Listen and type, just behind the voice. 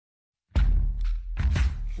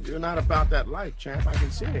You're not about that life, champ. I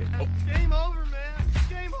can see it. Game over, man.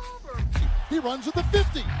 Game over. He runs at the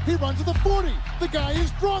 50. He runs at the 40. The guy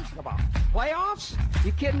is drunk. Come on. Playoffs?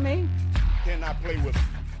 You kidding me? Cannot play with him.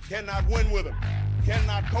 Cannot win with him.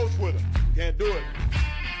 Cannot coach with him. Can't do it.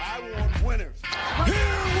 I want winners.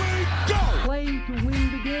 Here we go. Play to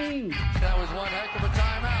win the game. That was one heck of a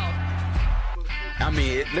timeout. I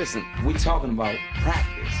mean, listen, we talking about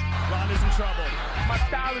practice. Ron is in trouble. My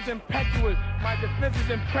style is impetuous, my defense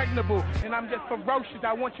is impregnable, and I'm just ferocious.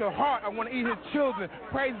 I want your heart, I want to eat his children.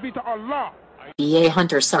 Praise be to Allah. B.A.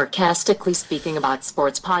 Hunter sarcastically speaking about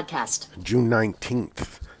sports podcast. June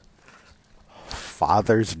 19th,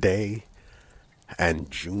 Father's Day,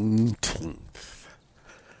 and Juneteenth.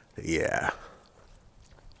 Yeah.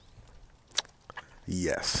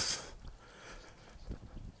 Yes.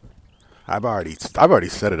 I've already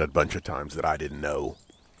said it a bunch of times that I didn't know.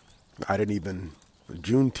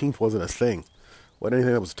 Juneteenth wasn't a thing. Wasn't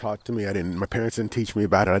anything that was taught to me. My parents didn't teach me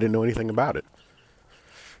about it. I didn't know anything about it.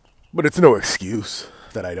 But it's no excuse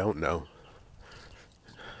that I don't know.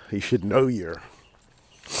 You should know your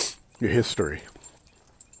history,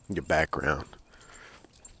 your background.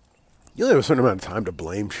 You only have a certain amount of time to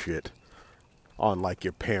blame shit on like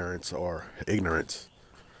your parents or ignorance.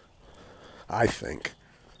 I think.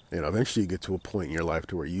 Eventually you get to a point in your life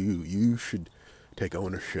to where you should take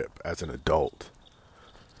ownership as an adult.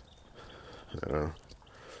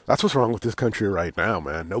 That's what's wrong with this country right now,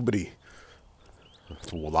 man.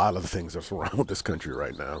 That's a lot of the things that's wrong with this country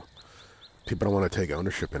right now. People don't want to take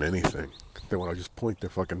ownership in anything. They want to just point their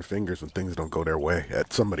fucking fingers when things don't go their way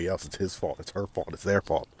at somebody else. It's his fault. It's her fault. It's their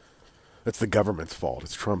fault. It's the government's fault.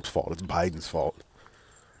 It's Trump's fault. It's Biden's fault.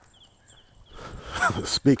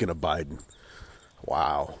 Speaking of Biden,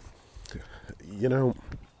 wow.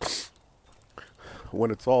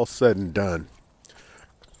 When it's all said and done,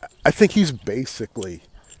 I think he's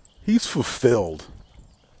fulfilled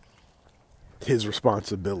his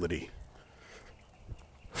responsibility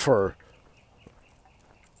for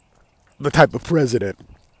the type of president.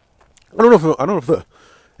 I don't know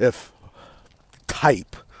if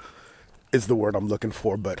type is the word I'm looking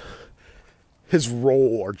for, but his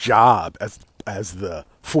role or job as the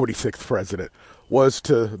 46th president was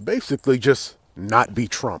to basically just not be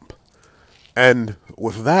Trump. And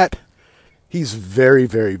with that, he's very,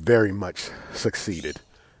 very, very much succeeded.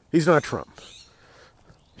 He's not Trump.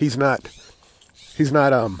 He's not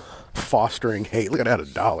fostering hate. Look at that,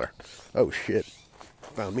 $1. Oh shit.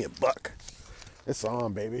 Found me $1. It's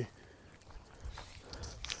on, baby.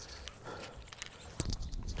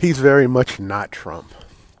 He's very much not Trump.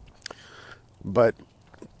 But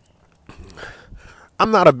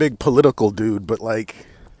I'm not a big political dude, but like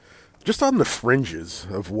just on the fringes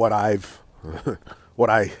of what I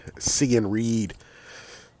see and read.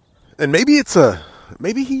 And maybe he's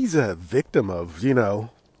a victim of,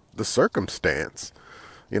 the circumstance.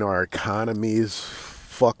 Our economy is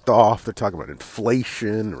fucked off. They're talking about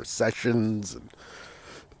inflation, recessions, and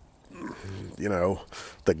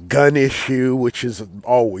the gun issue, which has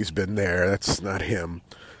always been there. That's not him.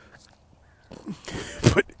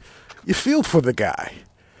 But you feel for the guy.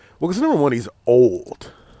 Well, because number one, he's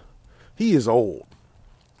old. He is old.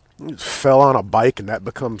 He just fell on a bike and that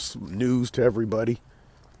becomes news to everybody.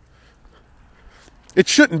 It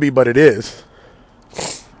shouldn't be, but it is.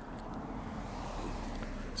 It's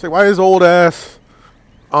like, why is old ass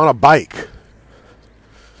on a bike?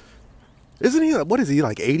 Isn't he, what is he,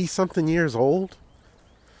 like 80-something years old?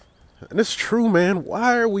 And it's true, man.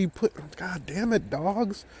 Why are we God damn it,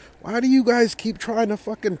 dogs. Why do you guys keep trying to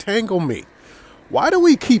fucking tangle me? Why do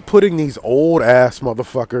we keep putting these old ass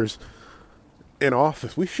motherfuckers in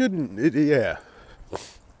office? We shouldn't, yeah.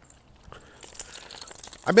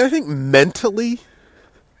 I mean, I think mentally,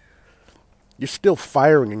 you're still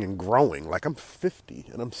firing and growing. Like, I'm 50,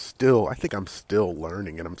 and I think I'm still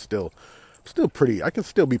learning, and I'm still pretty, I can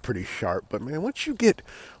still be pretty sharp. But, man, once you're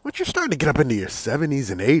starting to get up into your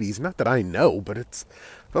 70s and 80s, not that I know, but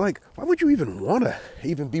like, why would you even want to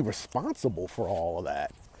even be responsible for all of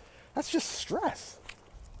that? That's just stress.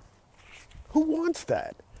 Who wants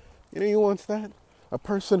that? Who wants that? A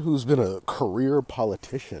person who's been a career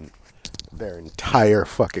politician their entire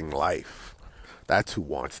fucking life. That's who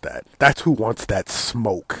wants that. That's who wants that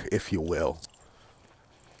smoke, if you will.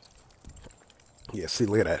 Yeah, see,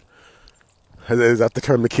 look at that. Is that the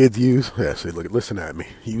term the kids use? Yeah, see, listen at me.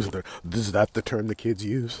 Is that the term the kids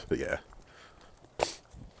use? But yeah.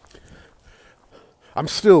 I'm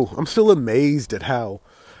still amazed at how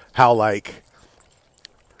like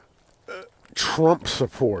Trump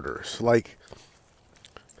supporters, like,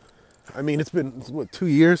 I mean, it's been 2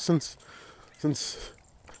 years since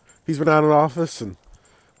he's been out of office, and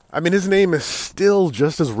I mean, his name is still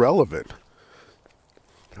just as relevant.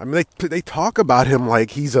 I mean, they talk about him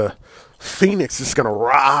like he's a phoenix that's going to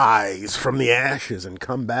rise from the ashes and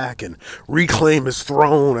come back and reclaim his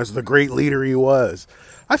throne as the great leader he was.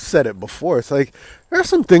 I've said it before. It's like, there are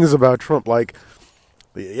some things about Trump, like,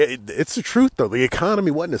 it's the truth, though. The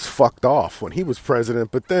economy wasn't as fucked off when he was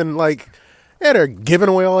president, but then, like, yeah, they're giving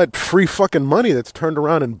away all that free fucking money that's turned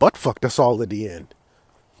around and butt-fucked us all at the end.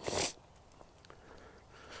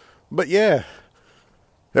 But, yeah,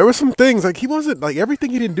 there were some things, like, he wasn't, like,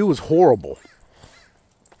 everything he didn't do was horrible.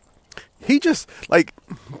 He just, like,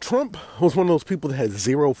 Trump was one of those people that had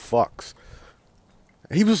zero fucks.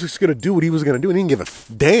 He was just going to do what he was going to do, and he didn't give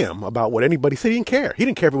a damn about what anybody said. He didn't care. He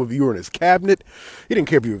didn't care if you were in his cabinet. He didn't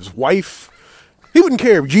care if you were his wife. He wouldn't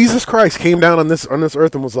care if Jesus Christ came down on this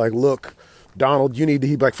earth and was like, look, Donald, you need to,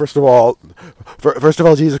 he'd be like, first of all,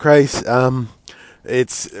 Jesus Christ,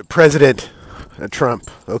 it's President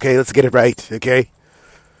Trump. Okay, let's get it right, okay?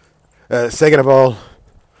 Second of all,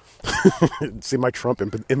 see, my Trump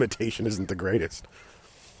imitation isn't the greatest.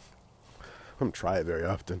 I don't try it very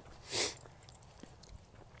often.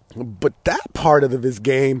 But that part of his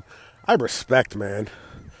game, I respect, man.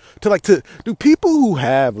 Do people who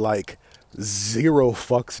have, like, zero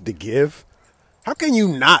fucks to give, how can you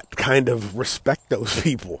not kind of respect those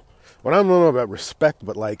people? Well, I don't know about respect,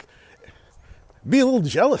 but, like, be a little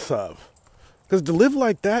jealous of. Because to live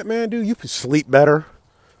like that, man, dude, you can sleep better,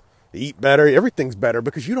 eat better, everything's better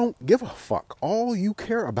because you don't give a fuck. All you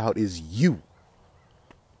care about is you.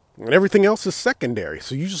 And everything else is secondary.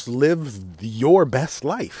 So you just live your best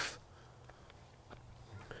life.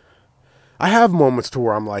 I have moments to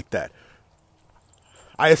where I'm like that.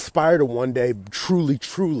 I aspire to one day truly,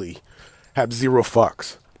 truly have zero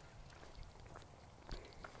fucks.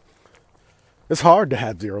 It's hard to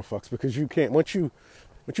have zero fucks because you can't, once you've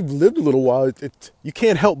lived a little while, you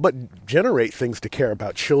can't help but generate things to care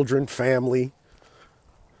about. Children, family,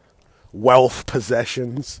 wealth,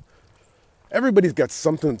 possessions. Everybody's got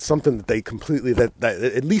something that they completely, that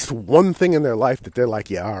at least one thing in their life that they're like,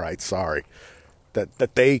 yeah, all right, sorry.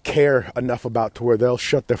 That they care enough about to where they'll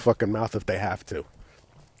shut their fucking mouth if they have to.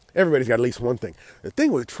 Everybody's got at least one thing. The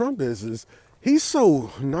thing with Trump is he's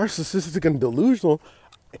so narcissistic and delusional,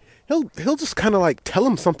 he'll just kind of like tell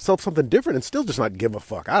himself something different and still just not give a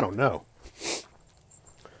fuck. I don't know. If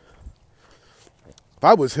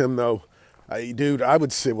I was him, though, I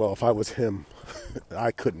would say, well, if I was him,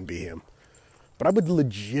 I couldn't be him. But I would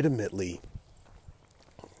legitimately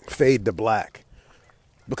fade to black.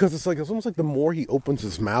 Because it's almost like the more he opens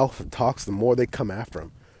his mouth and talks, the more they come after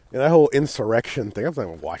him. And that whole insurrection thing, I'm not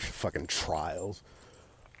going to watch fucking trials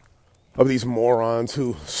of these morons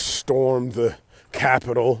who stormed the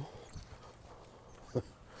Capitol.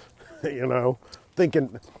 You know, thinking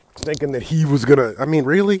that he was going to, I mean,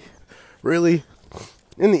 really? Really?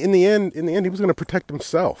 In the end, he was going to protect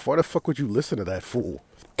himself. Why the fuck would you listen to that fool?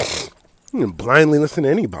 You can blindly listen to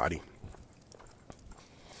anybody.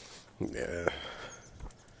 Yeah.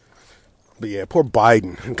 But yeah, poor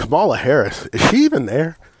Biden. And Kamala Harris, is she even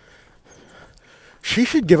there? She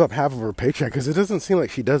should give up half of her paycheck because it doesn't seem like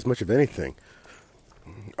she does much of anything.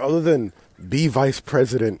 Other than be vice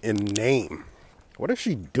president in name. What is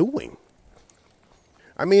she doing?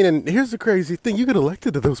 I mean, and here's the crazy thing. You get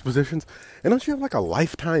elected to those positions, and don't you have like a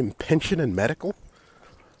lifetime pension and medical?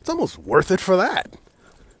 It's almost worth it for that.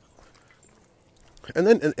 And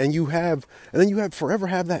then you have forever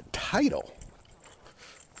have that title.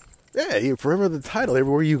 Yeah, you forever the title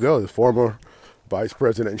everywhere you go. The former vice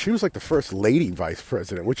president, and she was like the first lady vice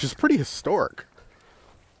president, which is pretty historic.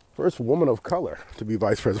 First woman of color to be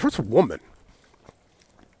vice president. First woman.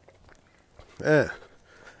 Yeah,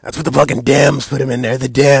 that's what the fucking Dems put him in there. The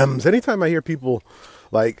Dems. Anytime I hear people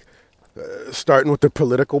like starting with the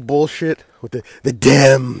political bullshit, with the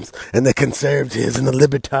Dems and the conservatives and the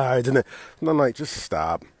libertards, and I'm like, just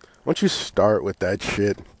stop. Once you start with that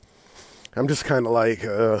shit, I'm just kind of like,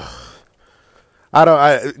 dude,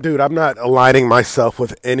 I'm not aligning myself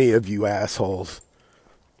with any of you assholes.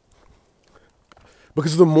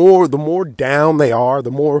 Because the more down they are,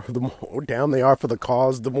 the more down they are for the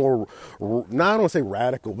cause, the more, not, I don't want to say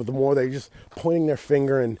radical, but the more they just pointing their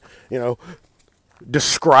finger and, you know,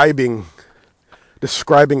 describing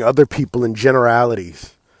other people in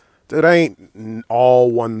generalities. It ain't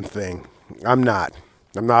all one thing. I'm not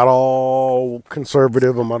all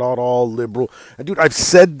conservative. I'm not all liberal. And dude, I've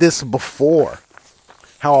said this before,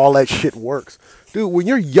 how all that shit works. Dude, when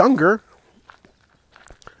you're younger,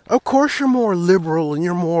 of course you're more liberal and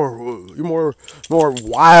you're more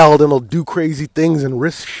wild and will do crazy things and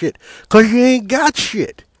risk shit. Because you ain't got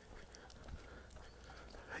shit.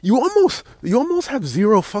 you almost have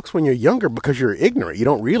zero fucks when you're younger because you're ignorant. You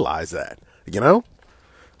don't realize that,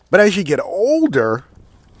 But as you get older,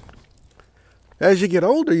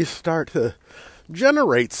 you start to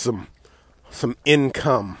generate some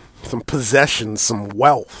income, some possessions, some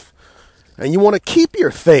wealth, and you want to keep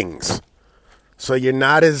your things. So you're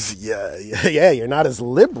not as you're not as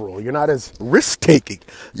liberal, you're not as risk-taking.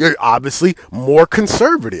 You're obviously more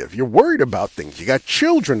conservative. You're worried about things. You got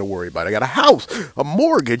children to worry about. I got a house, a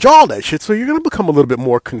mortgage, all that shit. So you're going to become a little bit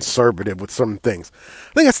more conservative with some things.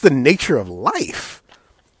 I think that's the nature of life.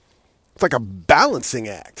 It's like a balancing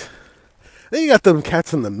act. Then you got them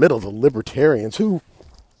cats in the middle, the libertarians, who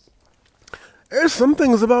there's some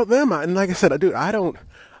things about them. And like I said,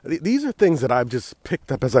 these are things that I've just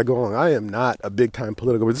picked up as I go along. I am not a big-time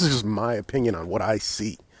political, but this is just my opinion on what I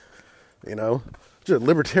see.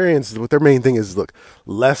 Libertarians, what their main thing is, look,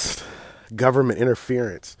 less government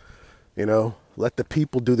interference. Let the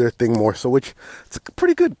people do their thing more. So, which it's a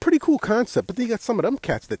pretty cool concept. But then you got some of them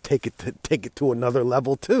cats that take it to another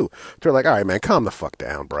level too. They're like, all right, man, calm the fuck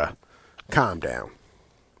down, bruh. Calm down.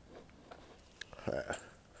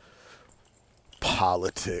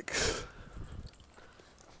 Politics.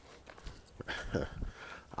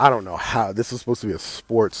 I don't know how this is supposed to be a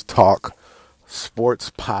sports podcast,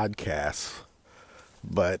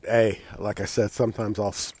 but hey, like I said, sometimes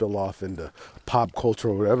I'll spill off into pop culture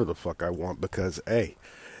or whatever the fuck I want because hey,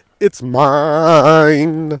 it's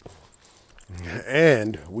mine.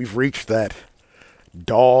 And we've reached that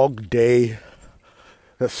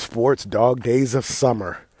sports dog days of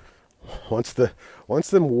summer. Once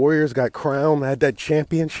them Warriors got crowned, had that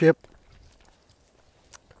championship.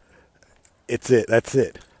 That's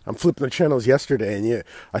it. I'm flipping the channels yesterday, and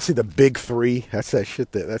I see the Big Three. That's that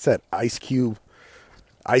shit. That's that Ice Cube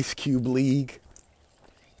League.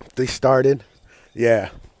 They started. Yeah.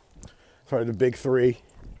 Started the Big Three.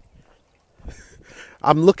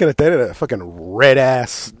 I'm looking at that at a fucking red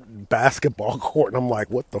ass basketball court, and I'm like,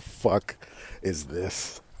 what the fuck is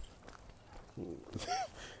this?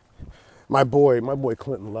 My boy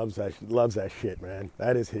Clinton loves that shit, man.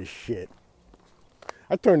 That is his shit.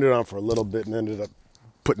 I turned it on for a little bit and ended up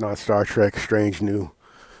putting on Star Trek Strange New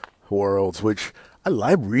Worlds, which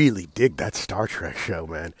I really dig that Star Trek show,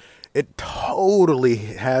 man. It totally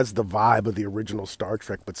has the vibe of the original Star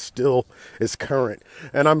Trek, but still is current.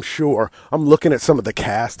 And I'm looking at some of the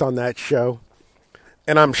cast on that show,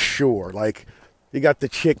 and I'm sure, like, you got the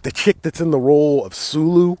chick that's in the role of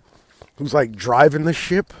Sulu, who's like driving the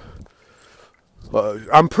ship.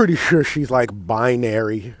 I'm pretty sure she's like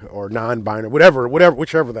binary or non-binary,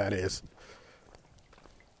 whichever that is.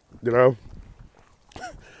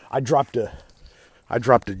 I dropped a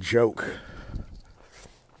joke.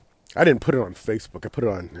 I didn't put it on Facebook. I put it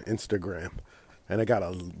on Instagram, and I got a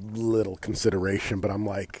little consideration. But I'm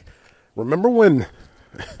like, remember when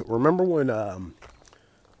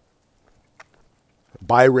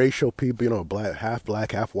biracial people, half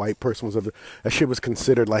black, half white person that shit was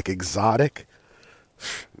considered like exotic.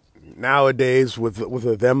 Nowadays, with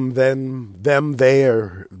a them, they,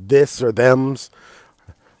 or this or thems,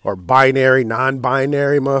 or binary,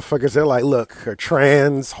 non-binary motherfuckers, they're like, look, or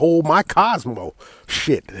trans, whole my Cosmo.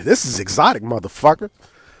 Shit, this is exotic, motherfucker.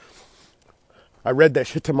 I read that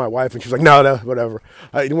shit to my wife, and she's like, no, whatever.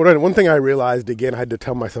 One thing I realized, again, I had to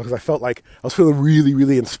tell myself, because I felt like I was feeling really,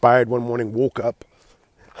 really inspired one morning, woke up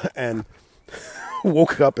and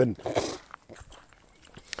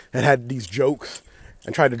had these jokes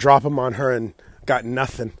and tried to drop them on her and got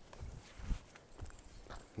nothing.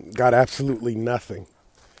 Got absolutely nothing.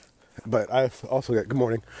 But I also got, good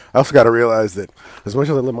morning. I also got to realize that as much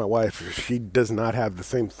as I love my wife, she does not have the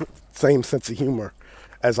same sense of humor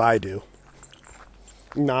as I do.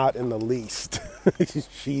 Not in the least.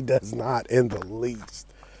 She does not in the least.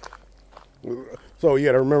 So you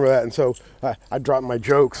got to remember that. And so I drop my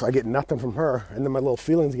jokes. I get nothing from her. And then my little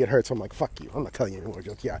feelings get hurt. So I'm like, fuck you. I'm not telling you any more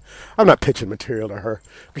jokes. Yeah, I'm not pitching material to her.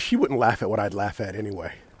 Because she wouldn't laugh at what I'd laugh at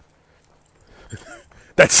anyway.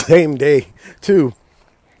 That same day, too,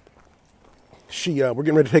 we're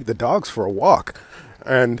getting ready to take the dogs for a walk.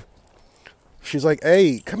 And she's like,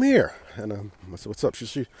 hey, come here. And I said, what's up?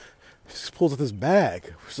 She pulls out this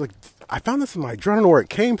bag. She's like, I found this in my drawer. I don't know where it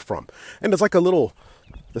came from. And it's like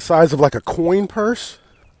the size of like a coin purse.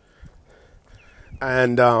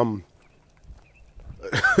 And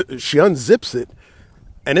she unzips it.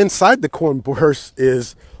 And inside the coin purse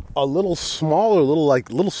is a little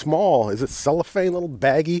small. Is it cellophane? Little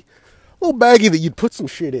baggie that you'd put some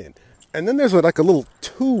shit in. And then there's like a little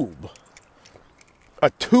tube. A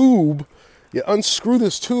tube. You unscrew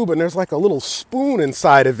this tube and there's like a little spoon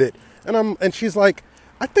inside of it. And she's like,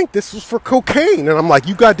 I think this was for cocaine. And I'm like,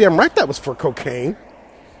 you goddamn right that was for cocaine.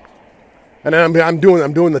 And then I'm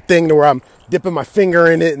doing the thing where I'm dipping my finger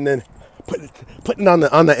in it and then putting it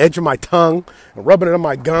on the edge of my tongue and rubbing it on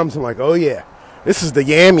my gums. I'm like, oh yeah, this is the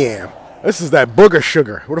yam yam. This is that booger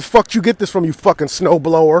sugar. Where the fuck did you get this from, you fucking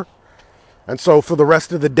snowblower? And so for the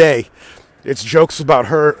rest of the day, it's jokes about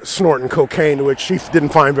her snorting cocaine, which she didn't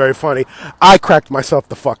find very funny. I cracked myself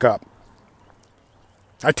the fuck up.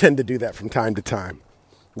 I tend to do that from time to time.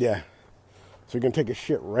 Yeah. So you're going to take a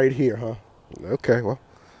shit right here, huh? Okay, well,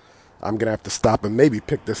 I'm going to have to stop and maybe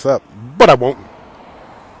pick this up. But I won't.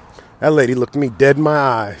 That lady looked me dead in my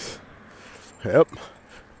eyes. Yep.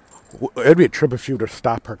 It'd be a trip if she were to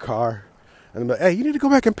stop her car. And I'm like, hey, you need to go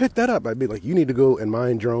back and pick that up. I'd be like, you need to go and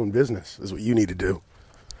mind your own business is what you need to do.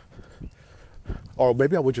 Or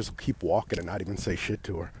maybe I would just keep walking and not even say shit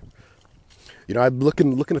to her. You know, I'm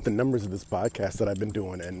looking at the numbers of this podcast that I've been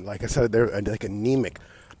doing. And like I said, they're like anemic.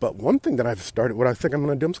 But one thing that I've started, what I think I'm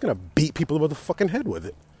going to do, I'm just going to beat people over the fucking head with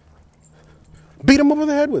it. Beat them over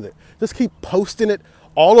the head with it. Just keep posting it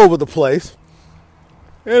all over the place.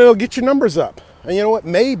 And it'll get your numbers up. And you know what?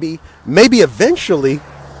 Maybe eventually,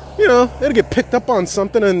 you know, it'll get picked up on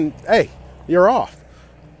something and, hey, you're off.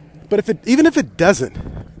 But even if it doesn't,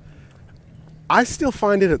 I still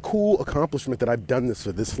find it a cool accomplishment that I've done this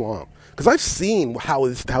for this long. Because I've seen how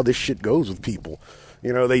this shit goes with people.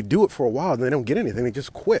 You know, they do it for a while and they don't get anything. They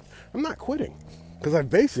just quit. I'm not quitting. Because I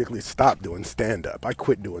basically stopped doing stand-up. I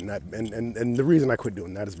quit doing that. And the reason I quit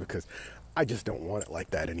doing that is because I just don't want it like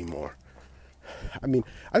that anymore. I mean,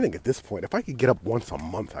 I think at this point, if I could get up once a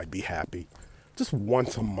month, I'd be happy. Just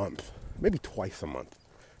once a month. Maybe twice a month.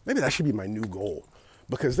 Maybe that should be my new goal.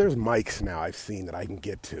 Because there's mics now I've seen that I can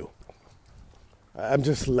get to. I'm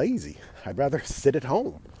just lazy. I'd rather sit at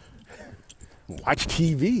home. Watch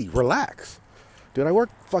TV. Relax. Dude, I work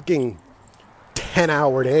fucking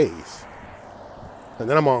 10-hour days. And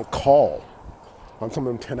then I'm on call on some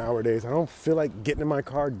of them 10-hour days. I don't feel like getting in my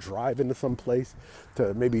car, driving to some place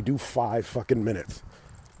to maybe do 5 fucking minutes.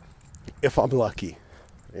 If I'm lucky,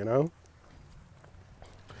 you know?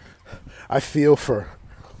 I feel for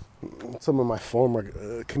some of my former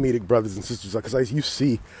comedic brothers and sisters because I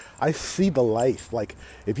see the life. Like,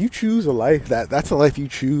 if you choose a life, that's a life you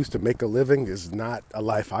choose to make a living is not a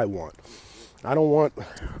life I want. I don't want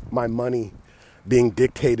my money being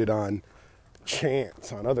dictated on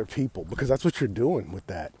chance on other people because that's what you're doing with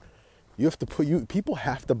that. You have to people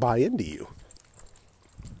have to buy into you.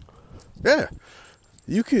 Yeah.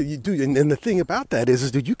 You do, and the thing about that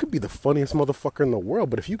is, dude, you could be the funniest motherfucker in the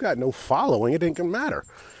world, but if you got no following, it ain't gonna matter.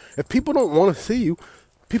 If people don't want to see you,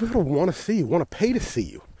 people don't want to see you, want to pay to see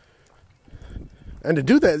you. And to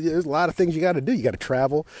do that, there's a lot of things you got to do. You got to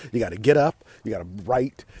travel. You got to get up. You got to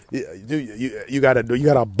write. You got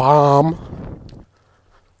to bomb.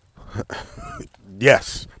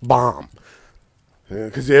 Yes, bomb.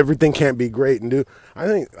 Because everything can't be great. And I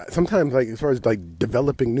think sometimes, like, as far as like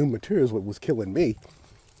developing new materials, what was killing me,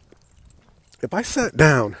 if I sat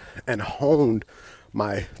down and honed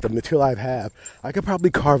the material I have, I could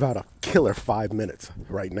probably carve out a killer 5 minutes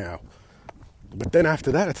right now. But then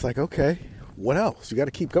after that, it's like, okay, what else? You got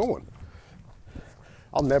to keep going.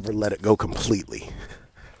 I'll never let it go completely.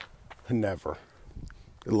 Never.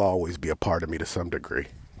 It'll always be a part of me to some degree.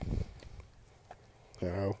 You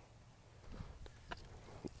know?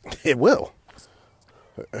 It will.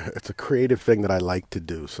 It's a creative thing that I like to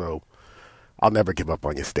do, so I'll never give up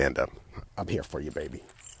on you, stand-up. I'm here for you, baby.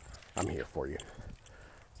 I'm here for you.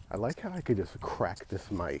 I like how I could just crack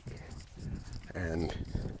this mic and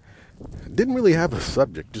didn't really have a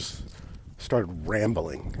subject, just started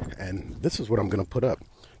rambling, and this is what I'm going to put up.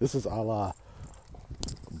 This is a la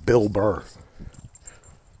Bill Burr.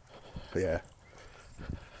 Yeah.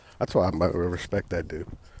 That's why I respect that dude.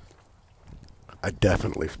 I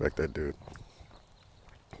definitely respect that dude.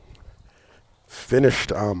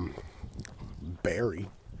 Finished Barry.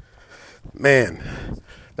 Man,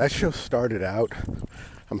 that show started out.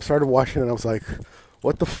 I started watching it and I was like,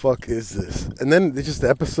 what the fuck is this? And then the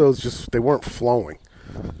episodes they weren't flowing.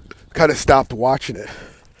 Kind of stopped watching it.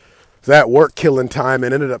 It was at work killing time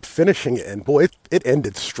and ended up finishing it. And boy, it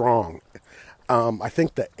ended strong. I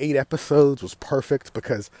think the 8 episodes was perfect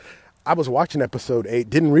because I was watching episode 8,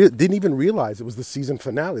 didn't even realize it was the season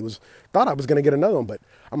finale. Thought I was going to get another one, but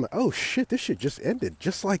I'm like, oh shit, this shit just ended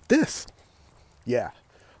just like this. Yeah.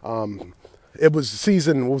 It was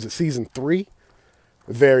season 3?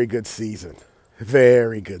 Very good season.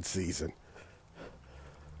 Very good season.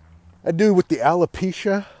 That dude with the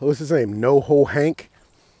alopecia, what was his name? NoHo Hank.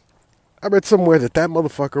 I read somewhere that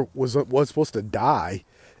motherfucker was supposed to die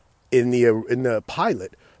in the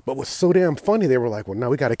pilot, But what's so damn funny, they were like, well, no,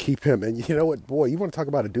 we got to keep him. And you know what, boy, you want to talk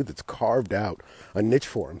about a dude that's carved out a niche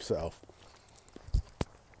for himself.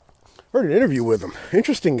 Heard an interview with him.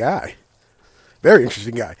 Interesting guy. Very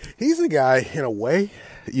interesting guy. He's a guy, in a way,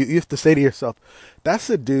 you have to say to yourself, that's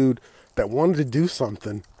a dude that wanted to do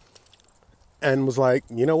something and was like,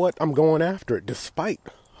 you know what, I'm going after it despite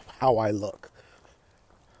how I look.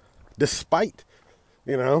 Despite,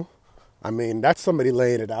 you know, I mean, that's somebody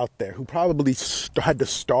laying it out there who probably had to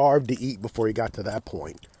starve to eat before he got to that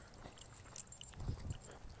point.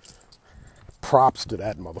 Props to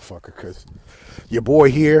that motherfucker, because your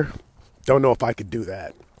boy here, don't know if I could do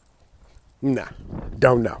that. Nah,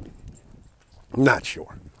 don't know. Not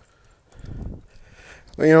sure.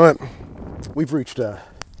 Well, you know what? We've reached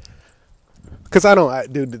because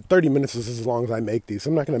dude, 30 minutes is as long as I make these.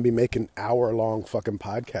 I'm not going to be making hour-long fucking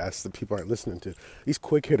podcasts that people aren't listening to. These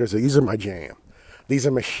quick hitters, these are my jam. These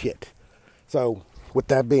are my shit. So, with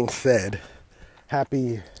that being said,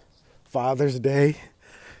 happy Father's Day.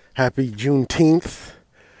 Happy Juneteenth.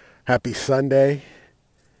 Happy Sunday.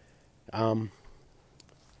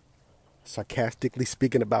 Sarcastically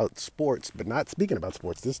speaking about sports, but not speaking about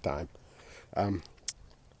sports this time.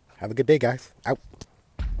 Have a good day, guys. Out.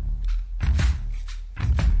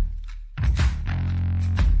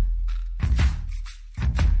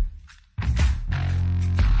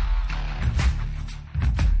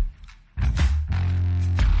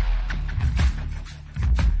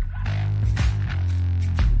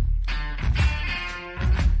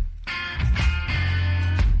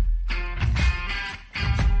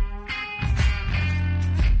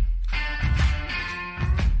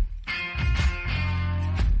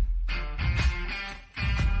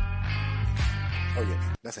 Oh,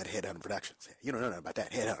 yeah, that's at Headhunter Productions. You don't know nothing about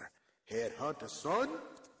that. Headhunter, son.